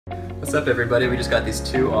What's up, everybody? We just got these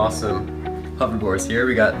two awesome hoverboards here.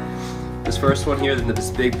 We got this first one here, this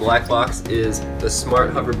big black box is the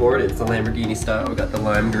Smart hoverboard. It's the Lamborghini style. We got the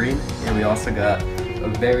lime green, and we also got a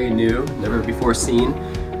very new, never before seen,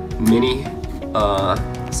 mini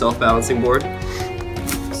self-balancing board.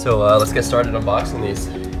 So let's get started unboxing these.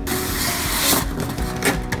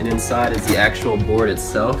 And inside is the actual board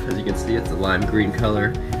itself. As you can see, it's a lime green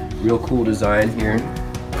color. Real cool design here.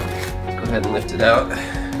 Let's go ahead and lift it out.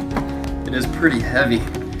 It is pretty heavy.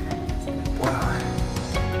 Wow.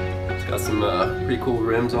 It's got some pretty cool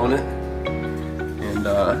rims on it. And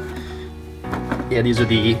yeah, these are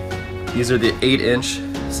the 8-inch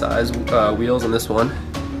size wheels on this one.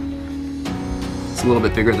 It's a little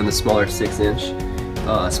bit bigger than the smaller 6-inch.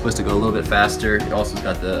 It's supposed to go a little bit faster. It also has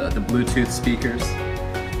got the Bluetooth speakers.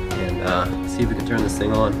 And see if we can turn this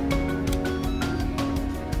thing on.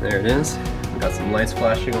 There it is. We got some lights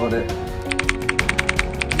flashing on it.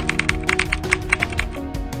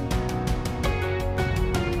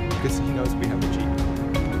 Because he knows we have a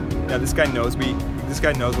Jeep. Now this guy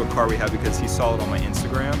knows what car we have because he saw it on my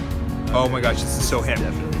Instagram. Oh my gosh, this is so him.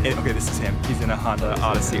 Okay, this is him. He's in a Honda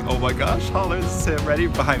Odyssey. Oh my gosh, holler, this is him. Ready?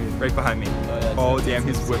 Behind me, right behind me. Oh damn,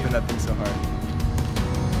 he's whipping that thing so hard.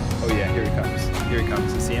 Oh yeah, here he comes. Here he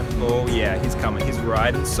comes. You see him? Oh yeah, he's coming. He's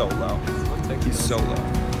riding solo. He's solo.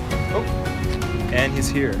 Oh, and he's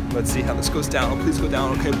here. Let's see how this goes down. Oh, please go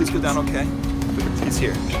down. Okay, please go down. Okay. He's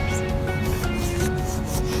here.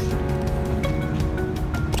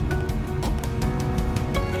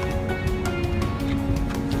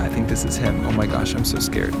 I think this is him. Oh my gosh, I'm so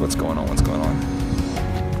scared. What's going on? What's going on?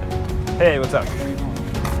 Hey, what's up?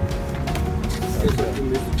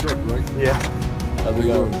 Yeah. How's it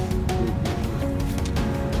going?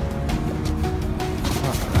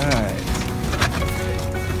 Alright.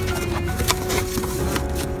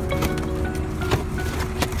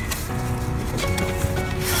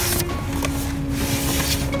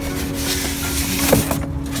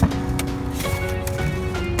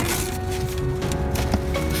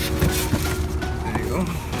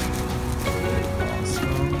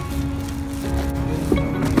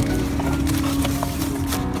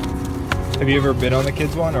 Have you ever been on the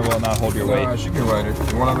kids one, or will it not hold your weight? Nah, she can ride it.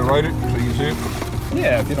 You want her to ride it so you can see it?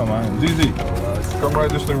 Yeah, if you don't mind. ZZ, come ride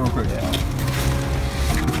this thing real quick. Yeah.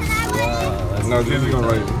 Wow. No, ZZ gonna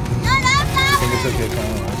ride it. I think it's okay.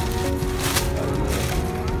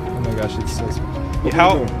 Oh my gosh, it's so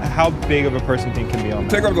small. How big of a person think can be on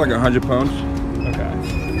that? Take up to like 100 pounds.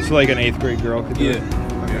 Okay. So like an 8th grade girl could do it?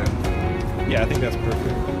 Yeah. Yeah, I think that's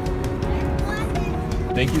perfect.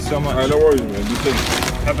 Thank you so much. Alright, no worries, man. You too.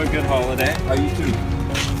 Have a good holiday. How you too?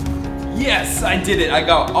 Yes, I did it. I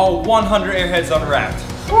got all 100 airheads unwrapped.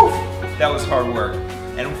 Whew, that was hard work.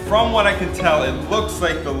 And from what I can tell, it looks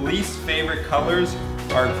like the least favorite colors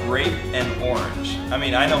are grape and orange. I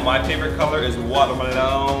mean, I know my favorite color is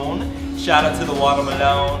watermelon. Shout out to the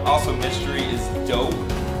watermelon. Also, mystery is dope.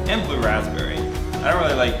 And blue raspberry. I don't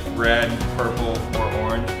really like red, purple, or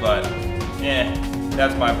orange, but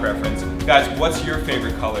that's my preference. Guys, what's your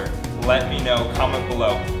favorite color? Let me know, comment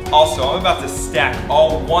below. Also, I'm about to stack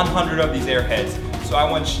all 100 of these airheads, so I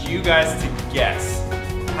want you guys to guess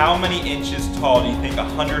how many inches tall do you think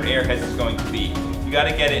 100 airheads is going to be? You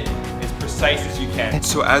gotta get it as precise as you can. And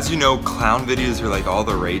so as you know, clown videos are like all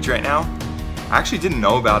the rage right now. I actually didn't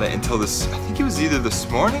know about it until I think it was either this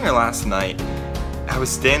morning or last night. I was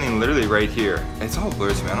standing literally right here. It's all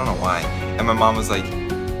blurred to me, I don't know why. And my mom was like,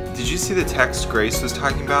 did you see the text Grace was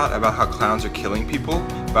talking about how clowns are killing people?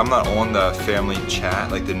 But I'm not on the family chat,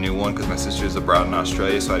 like the new one, because my sister's abroad in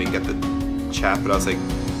Australia, so I didn't get the chat, but I was like,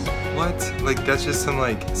 what? Like, that's just some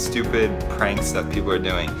like stupid pranks that people are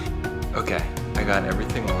doing. Okay, I got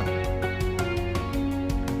everything on.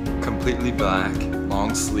 Completely black,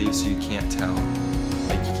 long sleeves so you can't tell.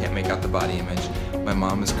 Like, you can't make out the body image. My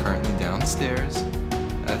mom is currently downstairs.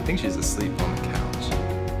 I think she's asleep on the couch.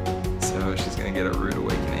 So she's gonna get a rude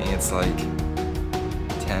awakening. It's like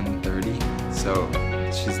 10:30, so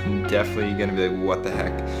she's definitely gonna be like, what the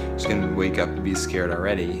heck? She's gonna wake up and be scared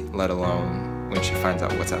already, let alone when she finds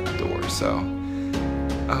out what's at the door. So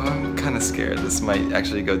I'm kind of scared. This might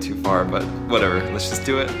actually go too far, but whatever. Let's just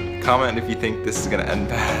do it. Comment if you think this is gonna end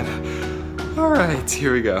bad. All right,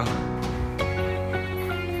 here we go.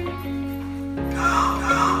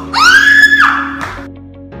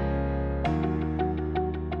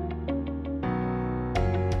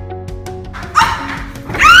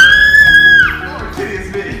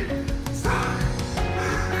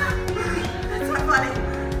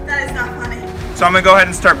 So I'm gonna go ahead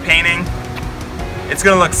and start painting. It's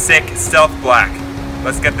gonna look sick, stealth black.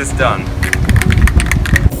 Let's get this done.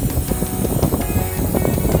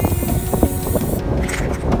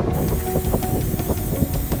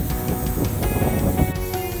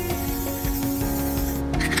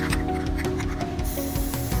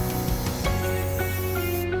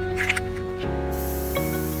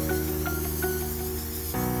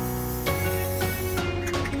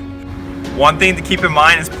 One thing to keep in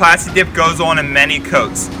mind is Plasti Dip goes on in many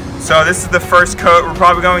coats. So this is the first coat. We're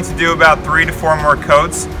probably going to do about 3 to 4 more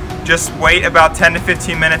coats. Just wait about 10 to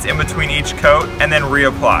 15 minutes in between each coat and then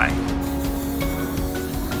reapply.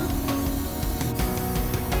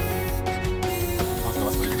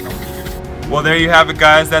 Well, there you have it,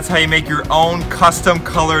 guys. That's how you make your own custom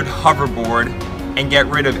colored hoverboard and get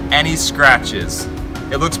rid of any scratches.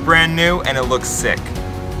 It looks brand new and it looks sick.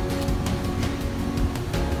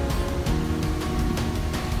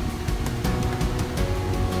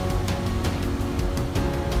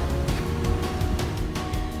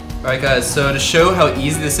 Alright guys, so to show how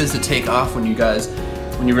easy this is to take off when you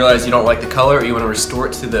realize you don't like the color or you want to restore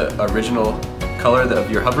it to the original color of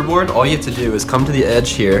your hoverboard, all you have to do is come to the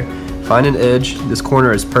edge here, find an edge, this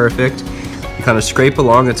corner is perfect, you kind of scrape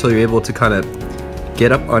along until you're able to kind of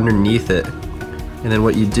get up underneath it, and then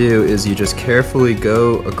what you do is you just carefully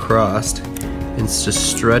go across and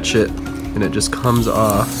just stretch it, and it just comes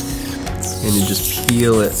off, and you just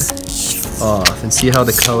peel it off, and see how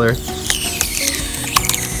the color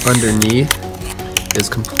underneath is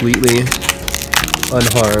completely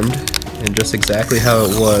unharmed and just exactly how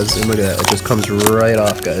it was. And look at that, it just comes right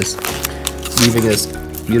off, guys, leaving us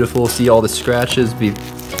beautiful. See all the scratches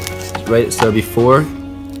right, so before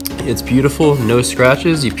it's beautiful, no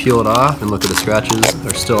scratches, you peel it off and look at the scratches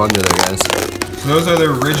are still under there, guys. So those are the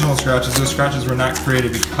original scratches. Those scratches were not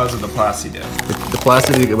created because of the Plasti Dip. The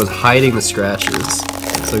Plasti Dip, it was hiding the scratches.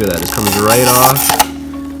 So look at that, it comes right off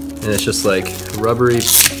and it's just like rubbery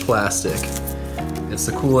plastic. It's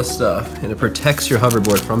the coolest stuff, and it protects your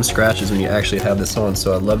hoverboard from scratches when you actually have this on,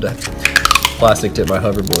 so I love to plastic dip my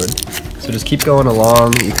hoverboard. So just keep going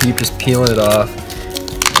along, you keep just peeling it off,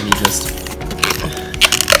 and you just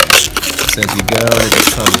as you go, and it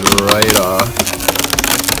just comes right off,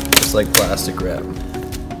 just like plastic wrap.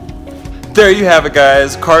 There you have it,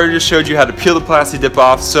 guys. Carter just showed you how to peel the Plasti Dip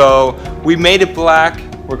off. So we made it black,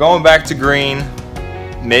 we're going back to green.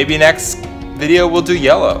 Maybe next video we'll do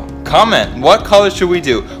yellow. Comment, what color should we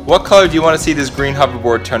do? What color do you want to see this green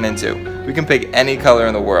hoverboard turn into? We can pick any color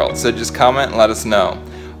in the world, so just comment and let us know.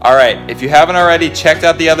 Alright, if you haven't already, checked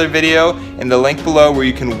out the other video in the link below where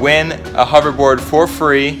you can win a hoverboard for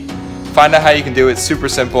free. Find out how you can do it, super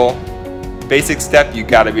simple. Basic step, you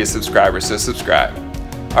gotta be a subscriber, so subscribe.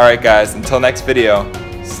 Alright guys, until next video,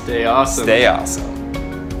 Stay awesome. stay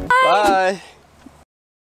awesome. Bye.